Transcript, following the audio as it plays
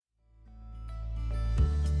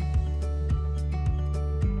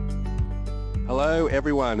Hello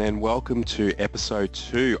everyone and welcome to episode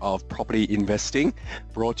 2 of Property Investing,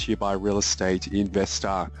 brought to you by Real Estate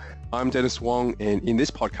Investor. I'm Dennis Wong, and in this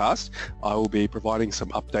podcast I will be providing some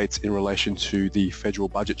updates in relation to the federal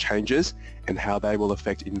budget changes and how they will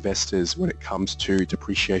affect investors when it comes to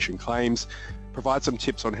depreciation claims, provide some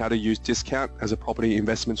tips on how to use discount as a property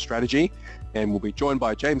investment strategy, and we'll be joined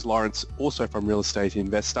by James Lawrence, also from Real Estate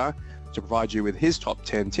Investor, to provide you with his top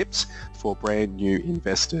 10 tips for brand new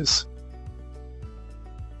investors.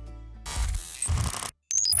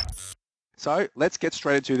 So let's get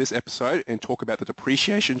straight into this episode and talk about the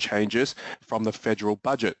depreciation changes from the federal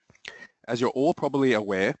budget. As you're all probably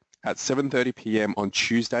aware, at 7:30 p.m. on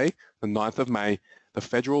Tuesday, the 9th of May, the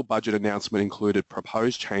federal budget announcement included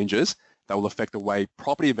proposed changes that will affect the way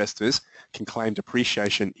property investors can claim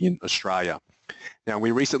depreciation in Australia. Now, we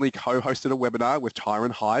recently co-hosted a webinar with Tyron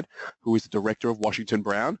Hyde, who is the director of Washington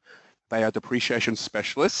Brown. They are depreciation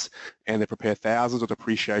specialists and they prepare thousands of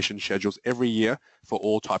depreciation schedules every year for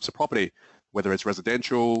all types of property, whether it's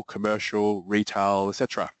residential, commercial, retail,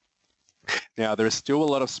 etc. Now, there is still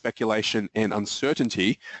a lot of speculation and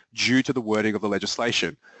uncertainty due to the wording of the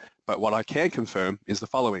legislation, but what I can confirm is the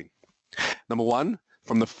following. Number one,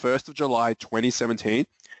 from the 1st of July 2017,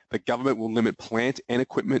 the government will limit plant and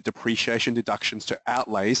equipment depreciation deductions to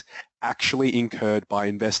outlays actually incurred by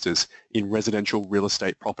investors in residential real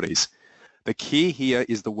estate properties. The key here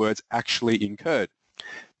is the words actually incurred.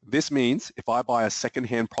 This means if I buy a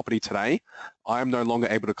second-hand property today, I am no longer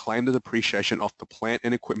able to claim the depreciation off the plant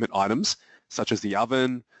and equipment items such as the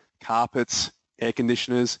oven, carpets, air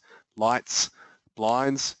conditioners, lights,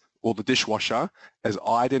 blinds, or the dishwasher, as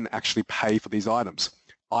I didn't actually pay for these items.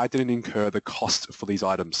 I didn't incur the cost for these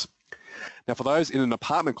items. Now, for those in an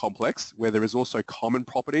apartment complex where there is also common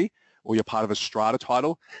property or you're part of a strata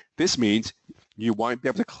title, this means you won't be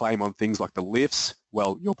able to claim on things like the lifts,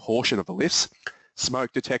 well, your portion of the lifts,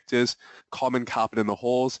 smoke detectors, common carpet in the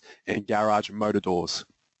halls, and garage motor doors.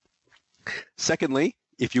 Secondly,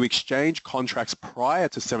 if you exchange contracts prior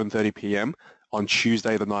to 7:30 p.m. on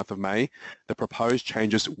Tuesday, the 9th of May, the proposed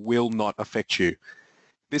changes will not affect you.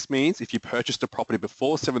 This means if you purchased a property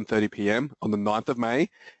before 7:30 p.m. on the 9th of May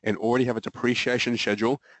and already have a depreciation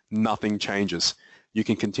schedule, nothing changes. You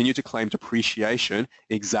can continue to claim depreciation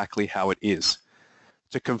exactly how it is.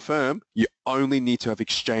 To confirm, you only need to have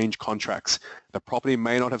exchanged contracts. The property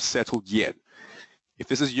may not have settled yet. If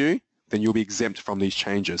this is you, then you'll be exempt from these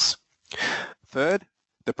changes. Third,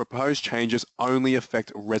 the proposed changes only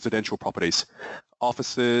affect residential properties.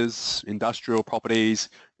 Offices, industrial properties,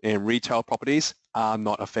 and retail properties are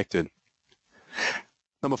not affected.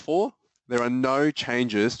 Number 4, there are no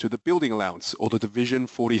changes to the building allowance or the Division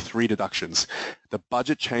 43 deductions. The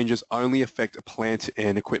budget changes only affect plant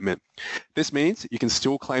and equipment. This means you can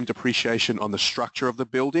still claim depreciation on the structure of the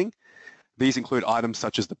building. These include items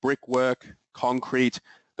such as the brickwork, concrete,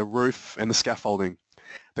 the roof, and the scaffolding.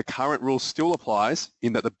 The current rule still applies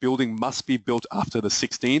in that the building must be built after the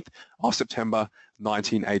 16th of September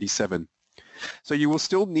 1987. So you will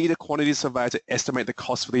still need a quantity surveyor to estimate the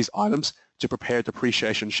cost for these items to prepare a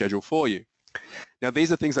depreciation schedule for you. Now,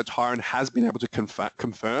 these are things that Tyron has been able to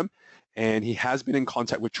confirm, and he has been in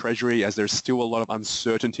contact with Treasury as there's still a lot of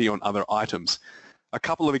uncertainty on other items. A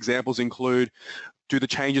couple of examples include, do the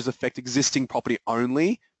changes affect existing property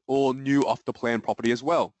only or new off-the-plan property as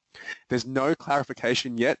well? There's no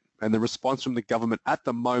clarification yet, and the response from the government at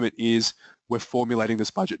the moment is we're formulating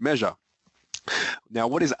this budget measure. Now,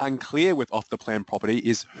 what is unclear with off-the-plan property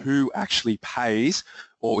is who actually pays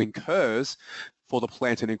or incurs for the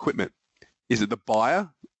plant and equipment. Is it the buyer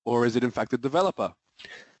or is it in fact the developer?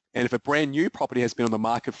 And if a brand new property has been on the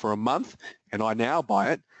market for a month and I now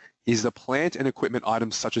buy it, is the plant and equipment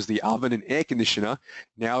items such as the oven and air conditioner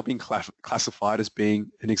now being classified as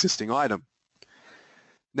being an existing item?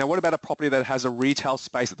 Now, what about a property that has a retail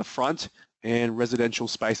space at the front and residential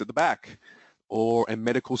space at the back? Or a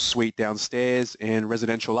medical suite downstairs and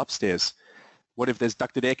residential upstairs? What if there's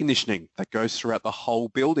ducted air conditioning that goes throughout the whole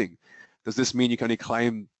building? Does this mean you can only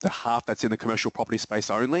claim the half that's in the commercial property space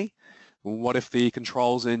only? What if the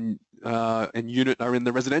controls and unit are in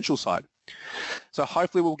the residential side? So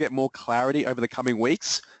hopefully we'll get more clarity over the coming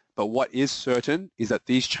weeks, but what is certain is that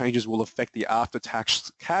these changes will affect the after-tax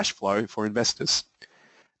cash flow for investors.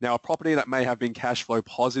 Now, a property that may have been cash flow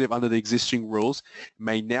positive under the existing rules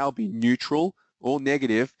may now be neutral or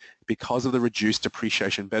negative because of the reduced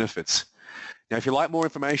depreciation benefits. Now, if you'd like more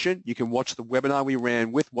information, you can watch the webinar we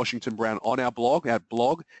ran with Washington Brown on our blog at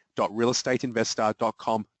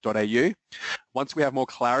blog.realestateinvestor.com.au. Once we have more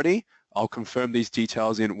clarity, I'll confirm these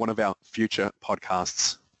details in one of our future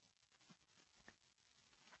podcasts.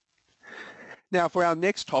 Now, for our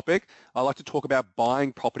next topic, I'd like to talk about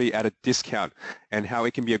buying property at a discount and how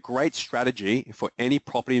it can be a great strategy for any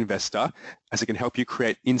property investor as it can help you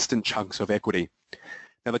create instant chunks of equity.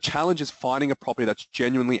 Now, the challenge is finding a property that's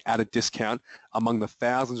genuinely at a discount among the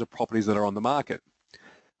thousands of properties that are on the market.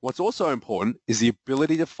 What's also important is the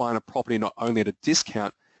ability to find a property not only at a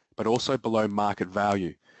discount, but also below market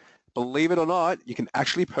value. Believe it or not, you can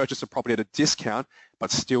actually purchase a property at a discount, but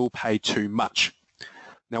still pay too much.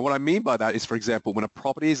 Now, what I mean by that is, for example, when a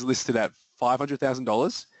property is listed at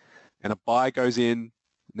 $500,000 and a buyer goes in,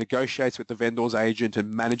 negotiates with the vendor's agent and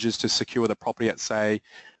manages to secure the property at, say,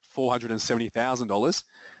 $470,000,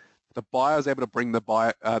 the buyer is able to bring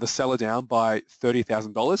the seller down by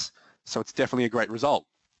 $30,000, so it's definitely a great result.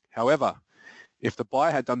 However, if the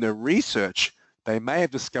buyer had done their research, they may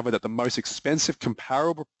have discovered that the most expensive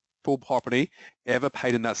comparable property ever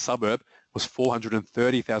paid in that suburb was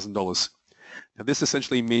 $430,000. Now, this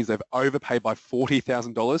essentially means they've overpaid by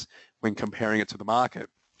 $40,000 when comparing it to the market.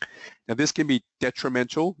 Now, this can be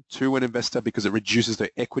detrimental to an investor because it reduces their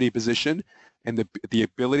equity position and the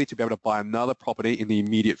ability to be able to buy another property in the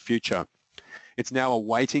immediate future. It's now a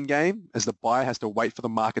waiting game as the buyer has to wait for the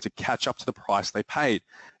market to catch up to the price they paid,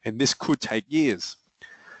 and this could take years.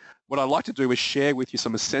 What I'd like to do is share with you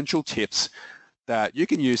some essential tips that you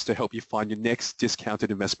can use to help you find your next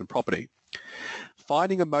discounted investment property.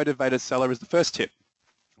 Finding a motivated seller is the first tip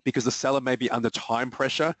because the seller may be under time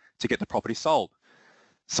pressure to get the property sold.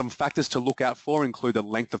 Some factors to look out for include the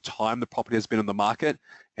length of time the property has been on the market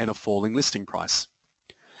and a falling listing price.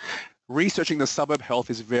 Researching the suburb health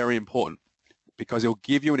is very important because it'll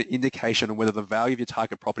give you an indication on whether the value of your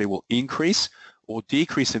target property will increase or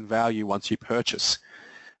decrease in value once you purchase.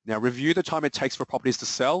 Now, review the time it takes for properties to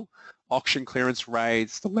sell, auction clearance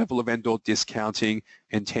rates, the level of vendor discounting,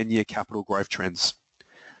 and 10-year capital growth trends.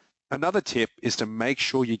 Another tip is to make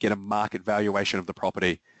sure you get a market valuation of the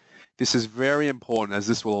property. This is very important as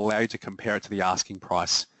this will allow you to compare it to the asking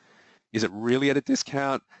price. Is it really at a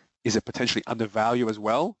discount? Is it potentially undervalued as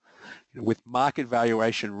well? With market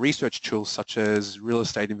valuation research tools such as Real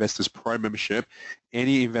Estate Investors Pro membership,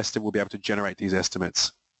 any investor will be able to generate these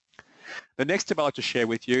estimates. The next tip I'd like to share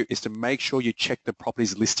with you is to make sure you check the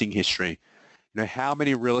property's listing history. How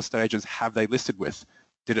many real estate agents have they listed with?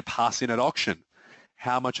 Did it pass in at auction?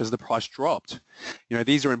 How much has the price dropped?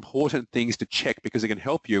 These are important things to check because it can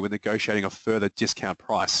help you when negotiating a further discount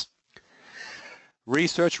price.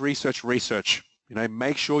 Research.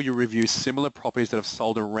 Make sure you review similar properties that have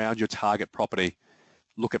sold around your target property.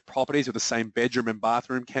 Look at properties with the same bedroom and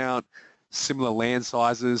bathroom count, similar land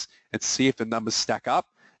sizes, and see if the numbers stack up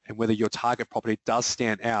and whether your target property does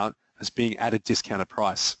stand out as being at a discounted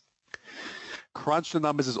price. Crunch the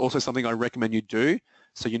numbers is also something I recommend you do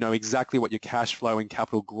so you know exactly what your cash flow and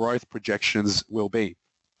capital growth projections will be.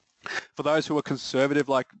 For those who are conservative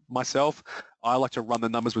like myself, I like to run the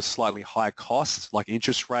numbers with slightly higher costs like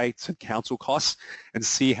interest rates and council costs and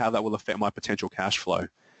see how that will affect my potential cash flow.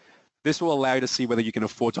 This will allow you to see whether you can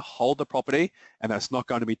afford to hold the property and that's not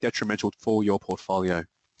going to be detrimental for your portfolio.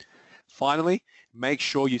 Finally, make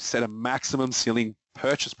sure you set a maximum ceiling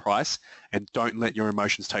purchase price and don't let your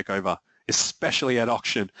emotions take over, especially at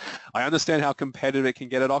auction. I understand how competitive it can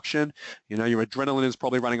get at auction. Your adrenaline is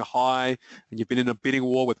probably running high and you've been in a bidding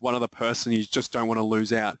war with one other person. You just don't want to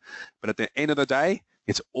lose out. But at the end of the day,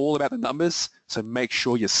 it's all about the numbers, so make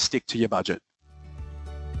sure you stick to your budget.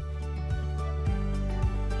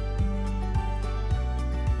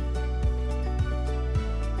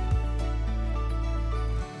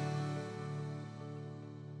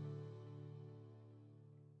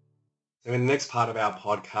 So in the next part of our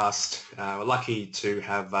podcast, we're lucky to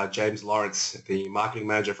have James Lawrence, the marketing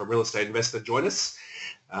manager for Real Estate Investor, join us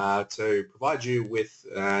to provide you with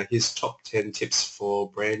his top 10 tips for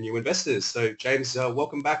brand new investors. So James,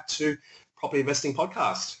 welcome back to Property Investing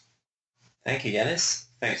Podcast. Thank you, Yanis.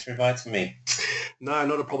 Thanks for inviting me. No,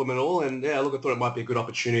 not a problem at all. And yeah, look, I thought it might be a good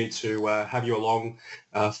opportunity to have you along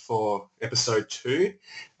for episode 2.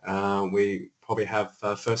 We probably have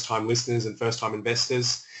first-time listeners and first-time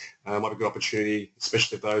investors. Might be a good opportunity,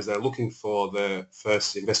 especially for those that are looking for the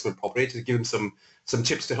first investment property, to give them some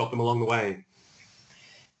tips to help them along the way.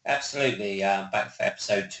 Absolutely. Back for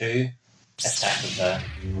episode 2, attack of the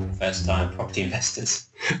first-time property investors.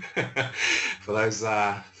 For those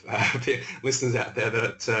listeners out there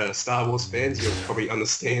that are Star Wars fans, you'll probably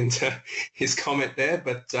understand his comment there.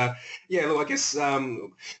 But yeah, look, I guess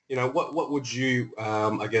what would you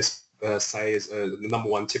say is the number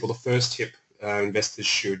one tip or the first tip investors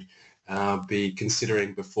should be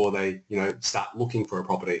considering before they start looking for a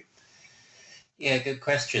property? Yeah, good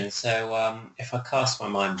question. So if I cast my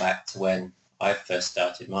mind back to when I first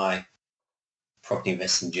started my property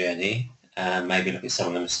investing journey and maybe look at some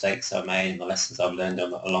of the mistakes I made and the lessons I've learned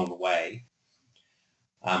along the way,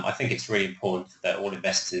 I think it's really important that all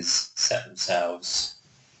investors set themselves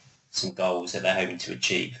some goals that they're hoping to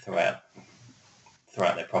achieve throughout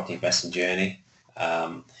their property investing journey,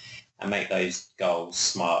 and make those goals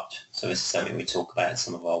SMART. So this is something we talk about in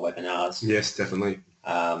some of our webinars. Yes, definitely.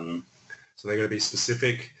 So they're going to be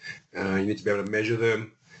specific. You need to be able to measure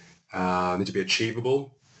them. Need to be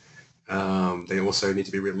achievable. They also need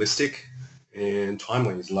to be realistic, and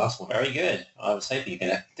timely is the last one. Very good. I was hoping you're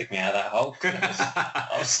going to dig me out of that hole.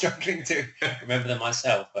 I was struggling to remember them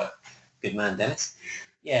myself, but good man, Dennis.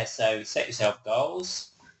 Yeah, so set yourself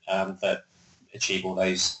goals that achieve all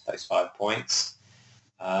those 5 points.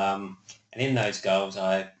 And in those goals,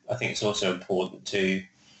 I think it's also important to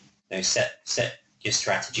set your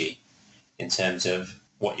strategy in terms of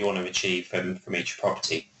what you want to achieve from each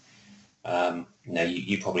property.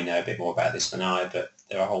 You probably know a bit more about this than I, but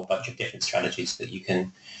there are a whole bunch of different strategies that you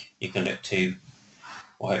can look to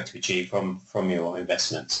or hope to achieve from your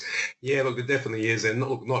investments. Yeah, look, it definitely is, and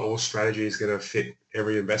not all strategy is going to fit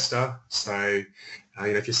every investor. So,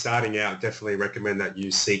 if you're starting out, definitely recommend that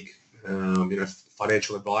you seek,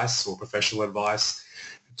 financial advice or professional advice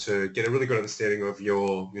to get a really good understanding of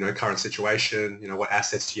your, current situation. What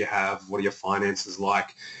assets do you have? What are your finances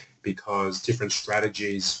like? Because different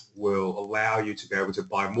strategies will allow you to be able to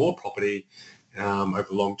buy more property over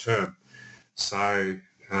the long term. So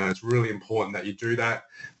it's really important that you do that.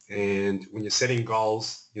 And when you're setting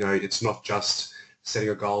goals, it's not just setting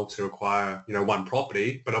a goal to acquire, one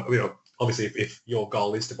property, but obviously if your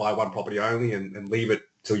goal is to buy one property only and leave it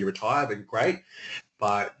till you retire, then great.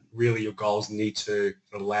 But really your goals need to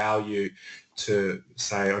allow you to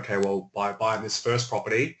say, okay, well, by buying this first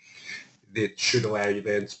property, it should allow you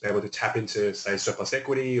then to be able to tap into, say, surplus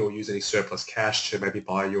equity or use any surplus cash to maybe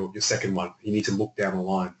buy your second one. You need to look down the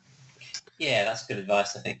line. Yeah, that's good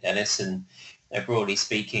advice, I think, Dennis. And broadly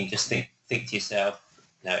speaking, just think to yourself,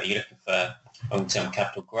 are you looking for long-term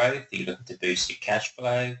capital growth? Are you looking to boost your cash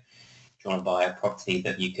flow? Do you want to buy a property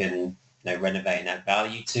that you can renovate and add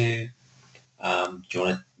value to? Do you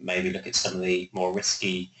want to maybe look at some of the more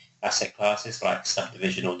risky asset classes like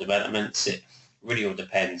subdivision or developments? It really all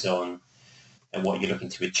depends on what you're looking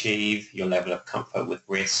to achieve, your level of comfort with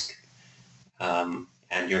risk, and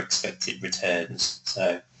your expected returns.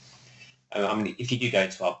 So, if you do go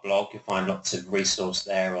to our blog, you'll find lots of resource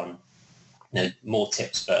there on more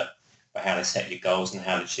tips for how to set your goals and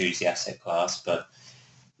how to choose the asset class. But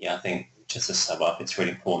yeah, I think just to sum up, it's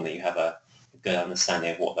really important that you have a good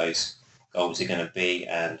understanding of what those goals are going to be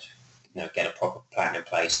and get a proper plan in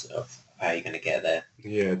place of how you're going to get there.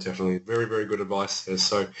 Yeah, definitely. Very, very good advice there.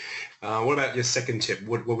 So what about your second tip?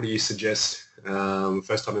 What would you suggest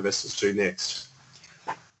first-time investors do next?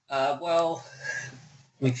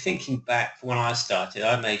 Thinking back when I started,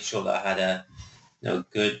 I made sure that I had a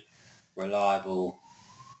good, reliable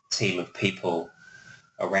team of people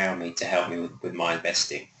around me to help me with my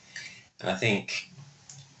investing. And I think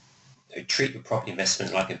treat your property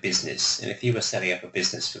investment like a business. And if you were setting up a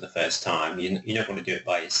business for the first time, you're not going to do it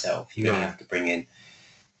by yourself. You're going to have to bring in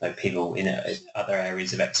people in other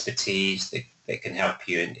areas of expertise that can help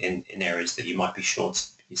you in areas that you might be short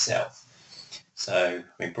yourself. So,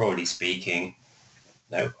 broadly speaking,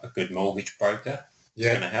 a good mortgage broker is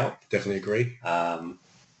going to help. Definitely agree. And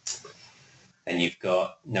you've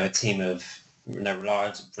got a team of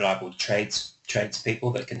reliable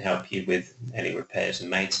tradespeople that can help you with any repairs and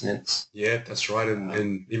maintenance. Yeah, that's right.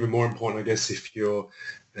 And even more important, I guess, if you're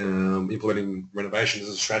implementing renovations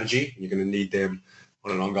as a strategy, you're going to need them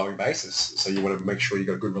on an ongoing basis. So you want to make sure you've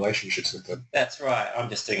got good relationships with them. That's right. I'm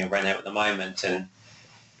just doing a reno at the moment, and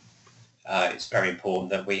it's very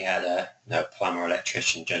important that we had a plumber,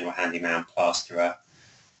 electrician, general handyman, plasterer.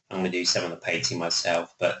 I'm going to do some of the painting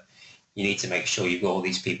myself, but you need to make sure you've got all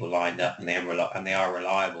these people lined up and they are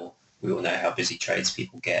reliable. We all know how busy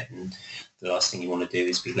tradespeople get, and the last thing you want to do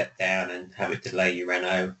is be let down and have it delay your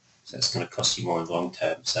reno. So it's going to cost you more in the long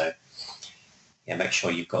term. So yeah, make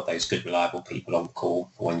sure you've got those good, reliable people on call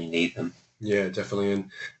for when you need them. Yeah, definitely.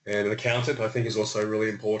 And an accountant, I think, is also really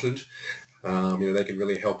important. They can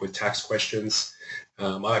really help with tax questions.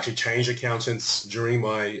 I actually changed accountants during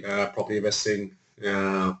my property investing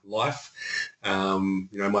life.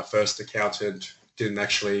 My first accountant didn't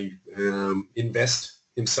actually invest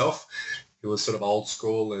himself. He was sort of old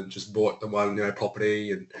school and just bought the one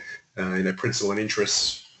property and principal and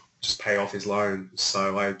interest, just pay off his loan.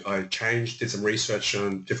 So I changed, did some research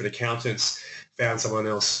on different accountants, found someone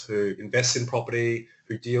else who invests in property,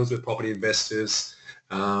 who deals with property investors,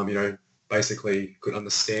 basically could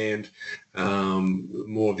understand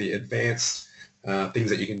more of the advanced things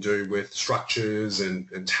that you can do with structures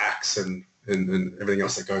and tax and everything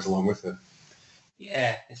else that goes along with it.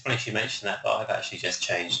 Yeah, it's funny you mentioned that, but I've actually just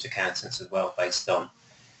changed accountants as well based on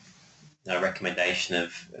a recommendation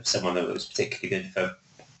of someone that was particularly good for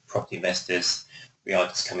property investors. We are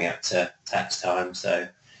just coming up to tax time, so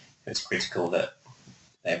it's critical that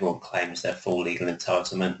everyone claims their full legal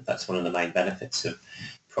entitlement. That's one of the main benefits of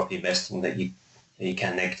property investing, that you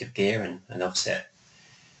can negative gear and offset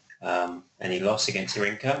any loss against your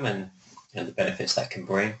income and the benefits that can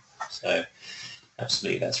bring. So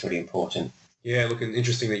absolutely, that's really important. Yeah, look, and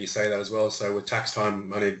interesting that you say that as well. So with tax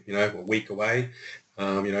time only, a week away,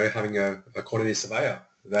 having a quantity surveyor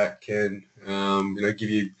that can, give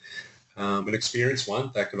you an experienced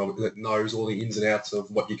one that knows all the ins and outs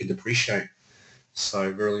of what you can depreciate. So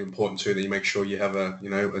really important too that you make sure you have a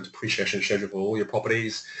depreciation schedule for all your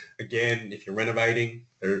properties. Again, if you're renovating,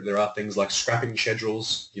 there are things like scrapping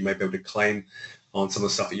schedules. You may be able to claim on some of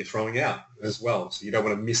the stuff that you're throwing out as well. So you don't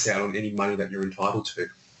want to miss out on any money that you're entitled to.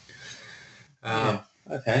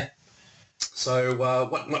 Okay. So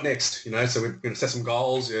what next? So we're going to set some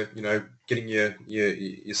goals. Getting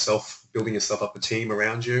yourself, building yourself up a team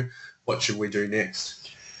around you. What should we do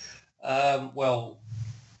next? Well,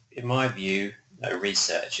 in my view,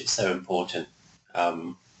 research is so important.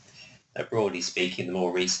 Broadly speaking, the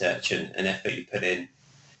more research and effort you put in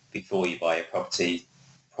before you buy a property,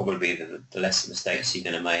 probably the less mistakes you're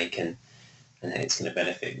going to make, and it's going to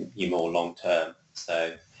benefit you more long term.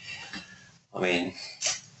 So, I mean,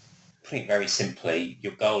 putting it very simply,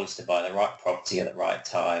 your goal is to buy the right property at the right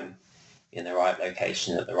time, in the right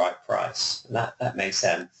location at the right price. And that may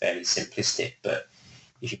sound fairly simplistic, but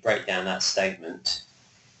if you break down that statement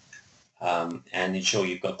and ensure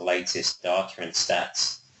you've got the latest data and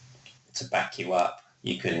stats to back you up,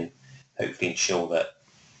 you can hopefully ensure that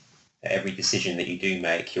every decision that you do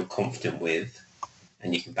make, you're confident with,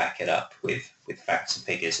 and you can back it up with facts and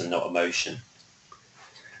figures and not emotion.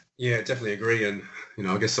 Yeah, definitely agree. And,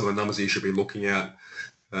 I guess some of the numbers that you should be looking at,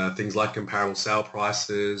 things like comparable sale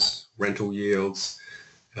prices, rental yields,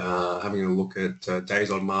 having a look at days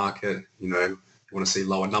on market. You want to see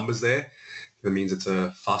lower numbers there. That means it's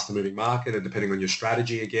a faster moving market, and depending on your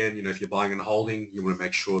strategy, again, if you're buying and holding, you want to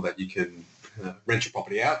make sure that you can rent your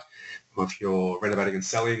property out. Or if you're renovating and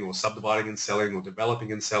selling, or subdividing and selling, or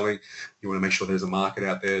developing and selling, you want to make sure there's a market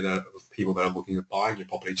out there of people that are looking at buying your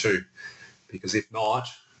property too. Because if not,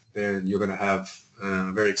 then you're going to have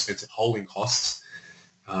very expensive holding costs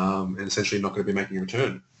and essentially not going to be making a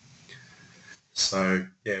return. So,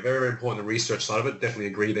 yeah, very, very important, the research side of it. Definitely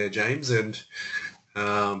agree there, James. And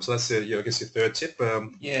so that's, I guess, your third tip.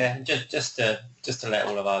 Just to let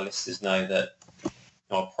all of our listeners know that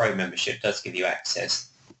our Pro membership does give you access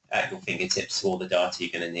at your fingertips to all the data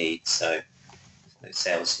you're going to need. So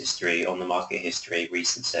sales history, on the market history,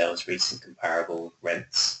 recent sales, recent comparable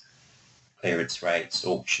rents, clearance rates,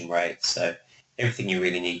 auction rates. So everything you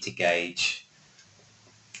really need to gauge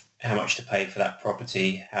how much to pay for that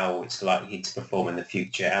property, how it's likely to perform in the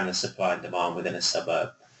future, and the supply and demand within a suburb.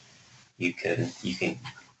 You can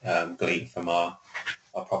glean from our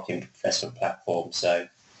property investment platform. So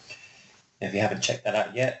if you haven't checked that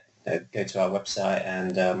out yet, go to our website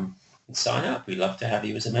and sign up. We'd love to have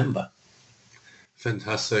you as a member.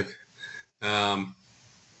 Fantastic. So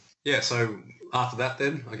after that,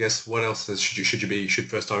 then I guess what else should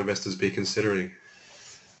first-time investors be considering?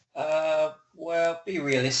 Well, be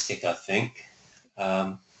realistic, I think.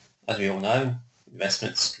 As we all know,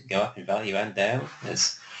 investments can go up in value and down.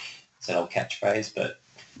 It's an old catchphrase, but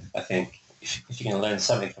I think if you're going to learn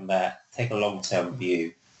something from that, take a long-term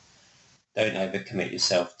view. Don't overcommit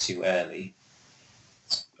yourself too early.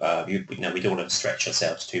 We don't want to stretch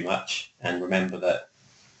ourselves too much, and remember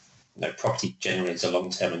that property generally is a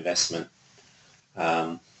long-term investment,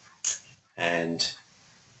 and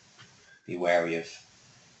be wary of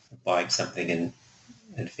buying something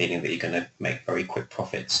and feeling that you're going to make very quick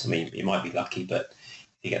profits. I mean, you might be lucky, but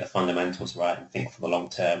if you get the fundamentals right and think for the long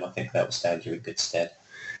term, I think that will stand you in good stead.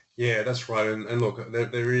 Yeah, that's right. And look,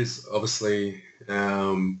 there is obviously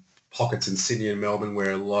pockets in Sydney and Melbourne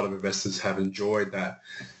where a lot of investors have enjoyed that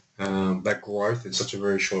growth in such a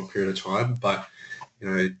very short period of time. But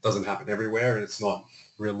it doesn't happen everywhere, and it's not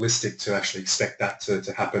realistic to actually expect that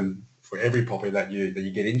to happen for every property that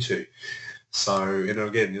you get into. So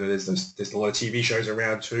again, there's a lot of TV shows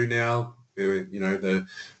around too now.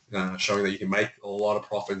 Showing that you can make a lot of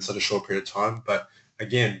profit in such a short period of time. But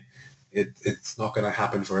again, it's not going to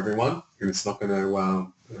happen for everyone, and it's not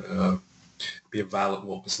going to be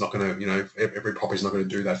available. It's not going to, every property's not going to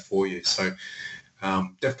do that for you. So,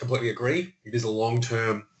 completely agree. It is a long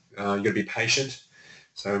term. You got to be patient.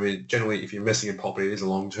 So I mean, generally, if you're investing in property, it is a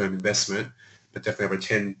long-term investment, but definitely over a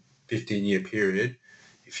 10, 15-year period,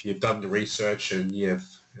 if you've done the research and you've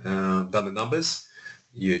done the numbers,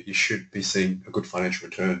 you should be seeing a good financial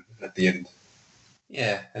return at the end.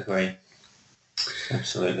 Yeah, agree.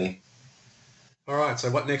 Absolutely. All right, so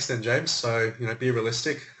what next then, James? So, be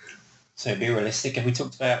realistic. So be realistic. Have we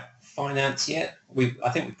talked about finance yet? I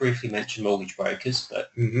think we briefly mentioned mortgage brokers,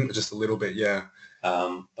 but Just a little bit, yeah.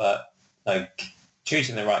 But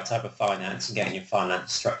choosing the right type of finance and getting your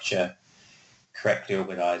finance structure correctly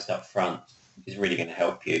organised up front is really going to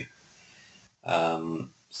help you.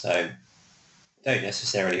 So don't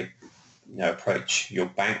necessarily approach your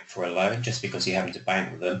bank for a loan just because you happen to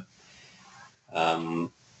bank with them.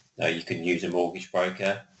 You can use a mortgage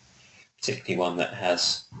broker, particularly one that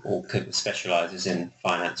has or specialises in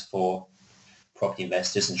finance for property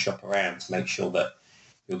investors, and shop around to make sure that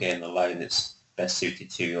you're getting the loan that's best suited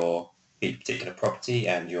to your particular property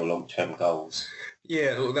and your long-term goals.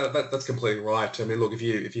 Yeah, that's completely right. I mean, look, if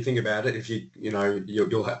you think about it, if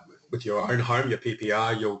you'll have with your own home, your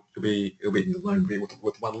PPR, you'll be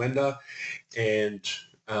with one lender, and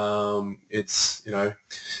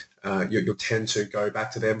you'll tend to go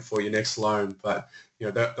back to them for your next loan, but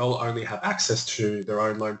they'll only have access to their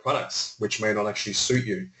own loan products, which may not actually suit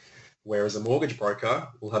you. Whereas a mortgage broker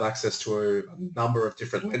will have access to a number of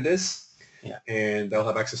different lenders, and they'll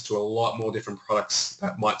have access to a lot more different products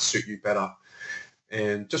that might suit you better.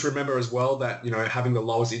 And just remember as well that, having the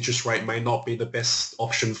lowest interest rate may not be the best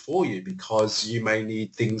option for you, because you may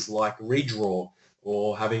need things like redraw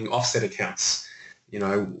or having offset accounts.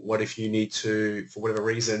 What if you need to, for whatever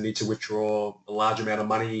reason, need to withdraw a large amount of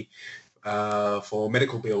money for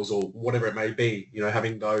medical bills or whatever it may be?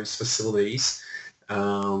 Having those facilities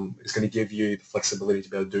is going to give you the flexibility to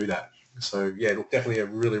be able to do that. So, yeah, look, definitely a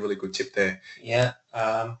really, really good tip there. Yeah.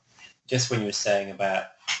 Just when you were saying about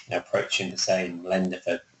approaching the same lender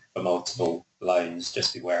for multiple loans,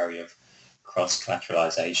 just be wary of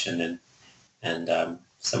cross-collateralization and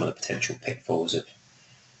some of the potential pitfalls of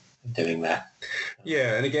doing that.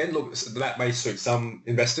 Yeah, and again, look, that may suit some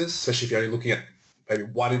investors, especially if you're only looking at maybe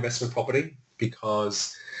one investment property,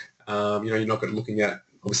 because you're not going to looking at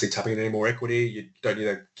obviously tapping in any more equity. You don't need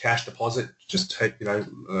a cash deposit. Just take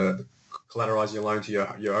collateralize your loan to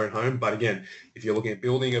your own home. But again, if you're looking at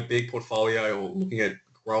building a big portfolio or looking at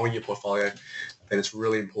growing your portfolio, then it's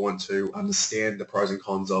really important to understand the pros and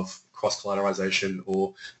cons of cross-collateralization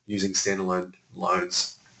or using standalone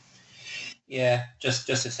loans. Yeah, just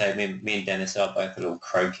to say, me and Dennis are both a little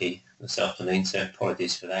croaky this afternoon, so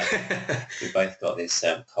apologies for that. We've both got this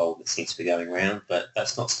cold that seems to be going around, but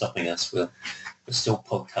that's not stopping us. We're still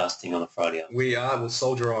podcasting on a Friday afternoon. We are. We'll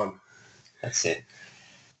soldier on. That's it.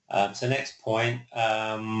 So next point,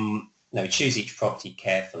 choose each property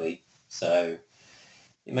carefully. So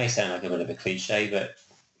it may sound like a bit of a cliche, but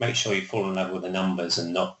make sure you fall in love with the numbers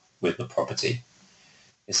and not with the property.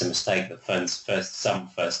 It's a mistake that some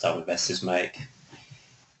first-time investors make.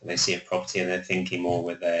 They see a property and they're thinking more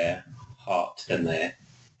with their heart than their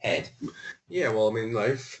head. Yeah, well, I mean,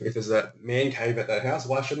 if there's that man cave at that house,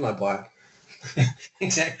 why shouldn't I buy it?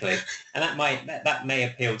 Exactly, and that may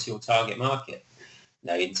appeal to your target market.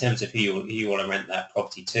 In terms of who you want to rent that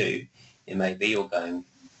property to, it may be you're going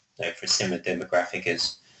for a similar demographic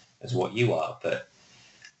as what you are, but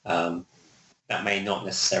that may not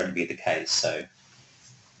necessarily be the case. So,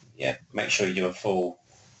 yeah, make sure you do a full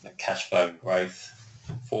cash flow and growth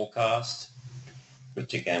forecast,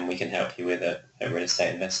 which again we can help you with a real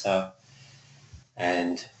estate investor,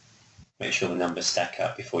 and make sure the numbers stack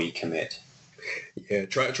up before you commit. Yeah,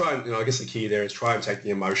 try and, I guess the key there is try and take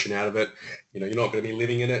the emotion out of it. You're not going to be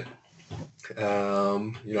living in it.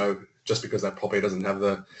 Just because that property doesn't have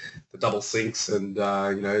the double sinks and,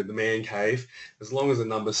 the man cave, as long as the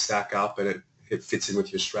numbers stack up and it fits in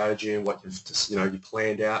with your strategy and what you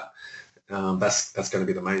planned out, that's going to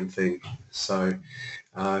be the main thing. So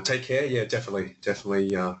take care. Yeah, definitely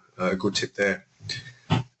a good tip there.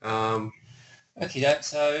 Okay,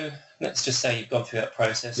 so let's just say you've gone through that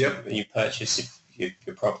process and you purchase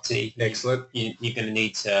your property. Excellent. You're going to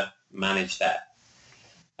need to manage that.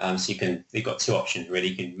 So you've got two options really.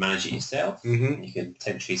 You can manage it yourself. Mm-hmm. You can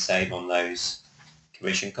potentially save on those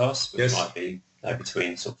commission costs, which might be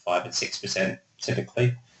between sort of 5 and 6%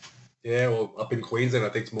 typically. Yeah, well, up in Queensland, I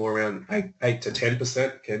think it's more around 8 to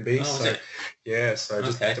 10% can be. So it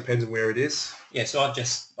just depends on where it is. Yeah, so I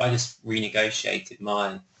just renegotiated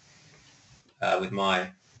mine with my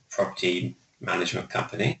property management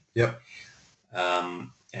company. Yep.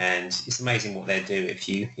 And it's amazing what they do if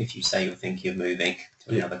you say you're thinking of moving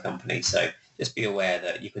to another company. So just be aware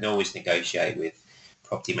that you can always negotiate with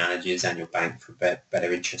property managers and your bank for a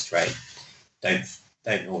better interest rate,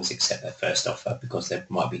 don't always accept that first offer because there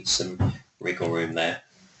might be some wriggle room there.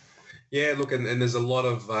 Yeah, look, and there's a lot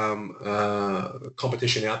of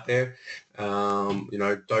competition out there.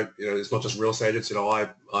 It's not just real estate agents. I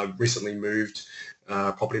recently moved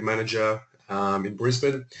property manager in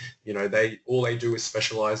Brisbane. They do is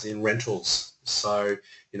specialise in rentals. So,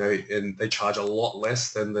 and they charge a lot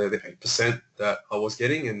less than the 8% that I was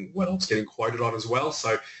getting and what I was getting quoted on as well.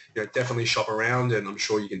 So, definitely shop around, and I'm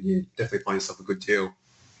sure you can definitely find yourself a good deal.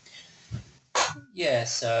 Yeah,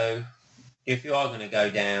 so if you are going to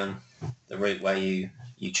go down the route where you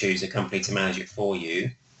choose a company to manage it for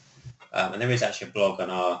you, and there is actually a blog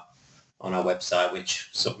on our website which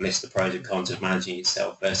sort of lists the pros and cons of managing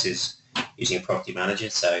yourself versus using a property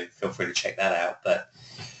manager, so feel free to check that out. But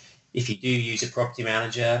if you do use a property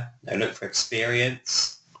manager, look for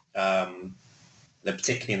experience,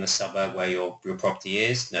 particularly in the suburb where your property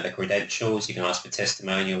is, the credentials. You can ask for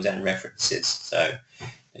testimonials and references, so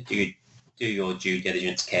do your due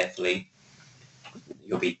diligence carefully.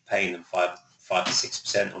 You'll be paying them 5 to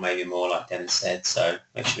 6% or maybe more, like Dennis said. So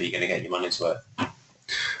make sure you're going to get your money's worth.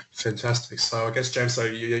 Fantastic. So I guess, James, so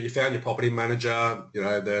you found your property manager.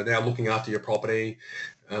 They're now looking after your property.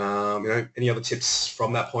 Any other tips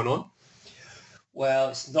from that point on? Well,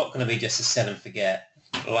 it's not going to be just a sell and forget.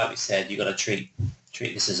 Like we said, you've got to treat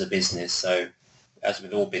this as a business. So as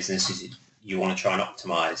with all businesses, you want to try and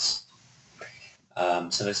optimize.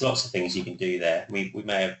 So there's lots of things you can do there. We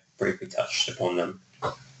may have briefly touched upon them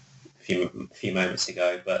a few moments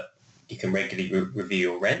ago, but you can regularly review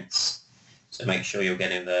your rents. So make sure you're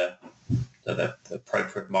getting the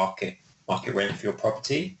appropriate market rent for your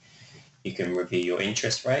property. You can review your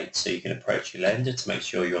interest rate, so you can approach your lender to make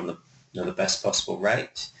sure you're on the best possible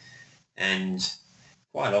rate. And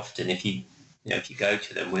quite often, if you go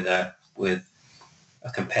to them with a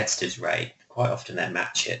competitor's rate, quite often they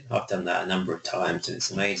match it. I've done that a number of times, and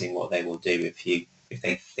it's amazing what they will do if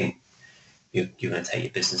they think you're going to take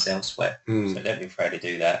your business elsewhere. So don't be afraid to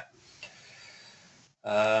do that.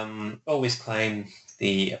 Always claim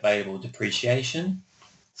the available depreciation,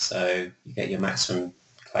 so you get your maximum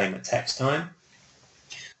claim at tax time.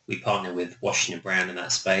 We partner with Washington Brown in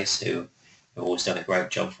that space, who have always done a great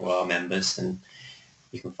job for our members, and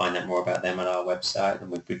you can find out more about them on our website. And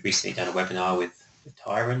we've recently done a webinar with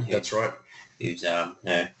Tyron. That's right. Who's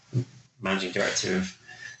managing director of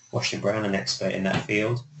Washington Brown, an expert in that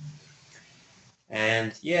field.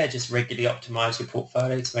 And just regularly optimize your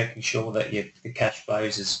portfolio to making sure that the cash flow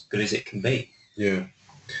is as good as it can be.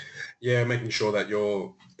 Yeah, making sure that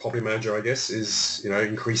your property manager, I guess, is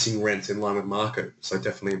increasing rent in line with market. So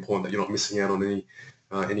definitely important that you're not missing out on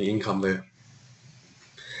any income there.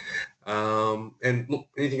 And look,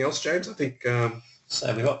 anything else, James? I think.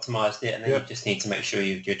 So we've optimized it, and then you just need to make sure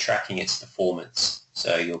you're tracking its performance.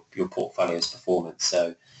 So your portfolio's performance.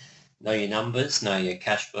 So know your numbers, know your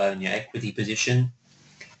cash flow and your equity position.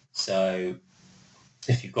 So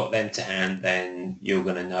if you've got them to hand, then you're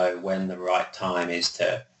going to know when the right time is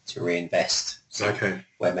to reinvest. So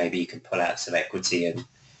where maybe you can pull out some equity and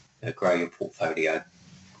grow your portfolio.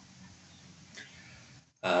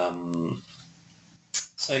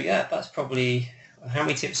 That's probably... How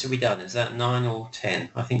many tips have we done? Is that 9 or 10?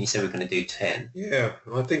 I think you said we're going to do 10. Yeah,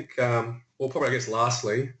 I think, probably, I guess,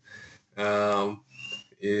 lastly,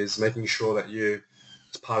 is making sure that you,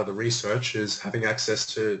 as part of the research, is having access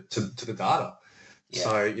to the data. Yeah.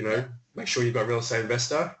 So, make sure you've got Real Estate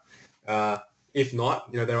Investor. If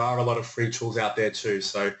not, there are a lot of free tools out there too.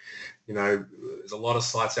 So, there's a lot of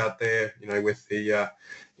sites out there, with the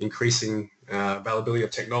increasing availability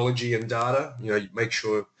of technology and data. Make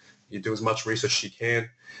sure you do as much research as you can.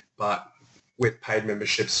 But with paid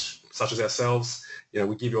memberships such as ourselves,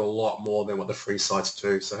 we give you a lot more than what the free sites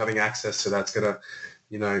do. So having access to that's going to,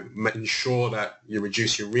 ensure that you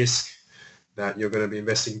reduce your risk, that you're going to be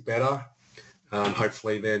investing better.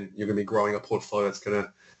 Hopefully then you're going to be growing a portfolio that's going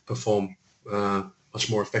to perform much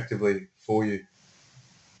more effectively for you.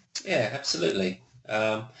 Yeah, absolutely.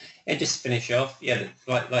 And just to finish off,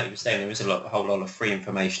 like you were saying, there is a whole lot of free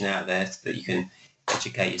information out there that you can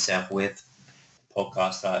educate yourself with.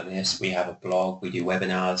 Podcasts like this, we have a blog, we do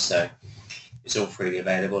webinars, so it's all freely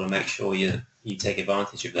available, and make sure you take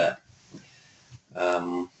advantage of that.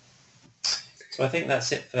 So I think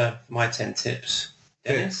that's it for my 10 tips.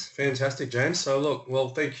 Dennis? Yeah, fantastic, James. So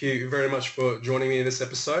look, thank you very much for joining me in this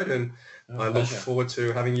episode, and I look forward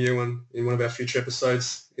to having you in one of our future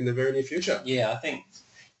episodes in the very near future. Yeah, I think,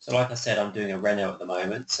 so like I said, I'm doing a reno at the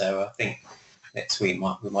moment, so I think next week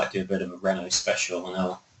we might do a bit of a reno special,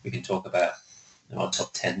 and we can talk about our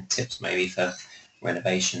top 10 tips maybe for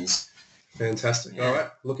renovations. Fantastic. All right.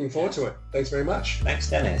 Looking forward to it. Thanks very much. Thanks,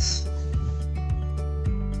 Dennis.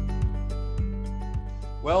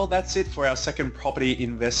 Well, that's it for our second property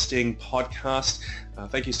investing podcast.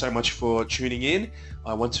 Thank you so much for tuning in.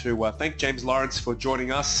 I want to thank James Lawrence for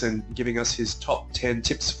joining us and giving us his top 10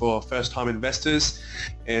 tips for first-time investors.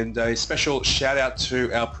 And a special shout out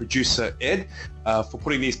to our producer, Ed, for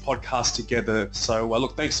putting these podcasts together. So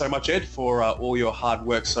look, thanks so much, Ed, for all your hard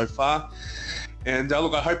work so far. And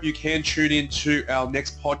look, I hope you can tune in to our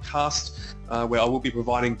next podcast where I will be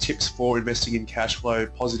providing tips for investing in cash flow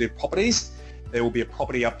positive properties. There will be a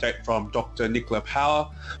property update from Dr. Nicola Power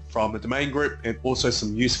from the Domain Group and also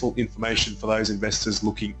some useful information for those investors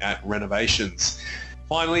looking at renovations.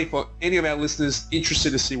 Finally, for any of our listeners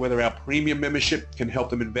interested to see whether our premium membership can help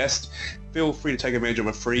them invest, feel free to take advantage of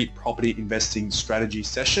a free property investing strategy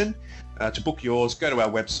session. To book yours, go to our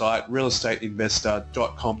website,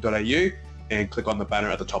 realestateinvestor.com.au and click on the banner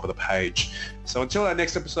at the top of the page. So until our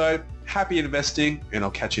next episode, happy investing, and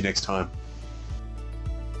I'll catch you next time.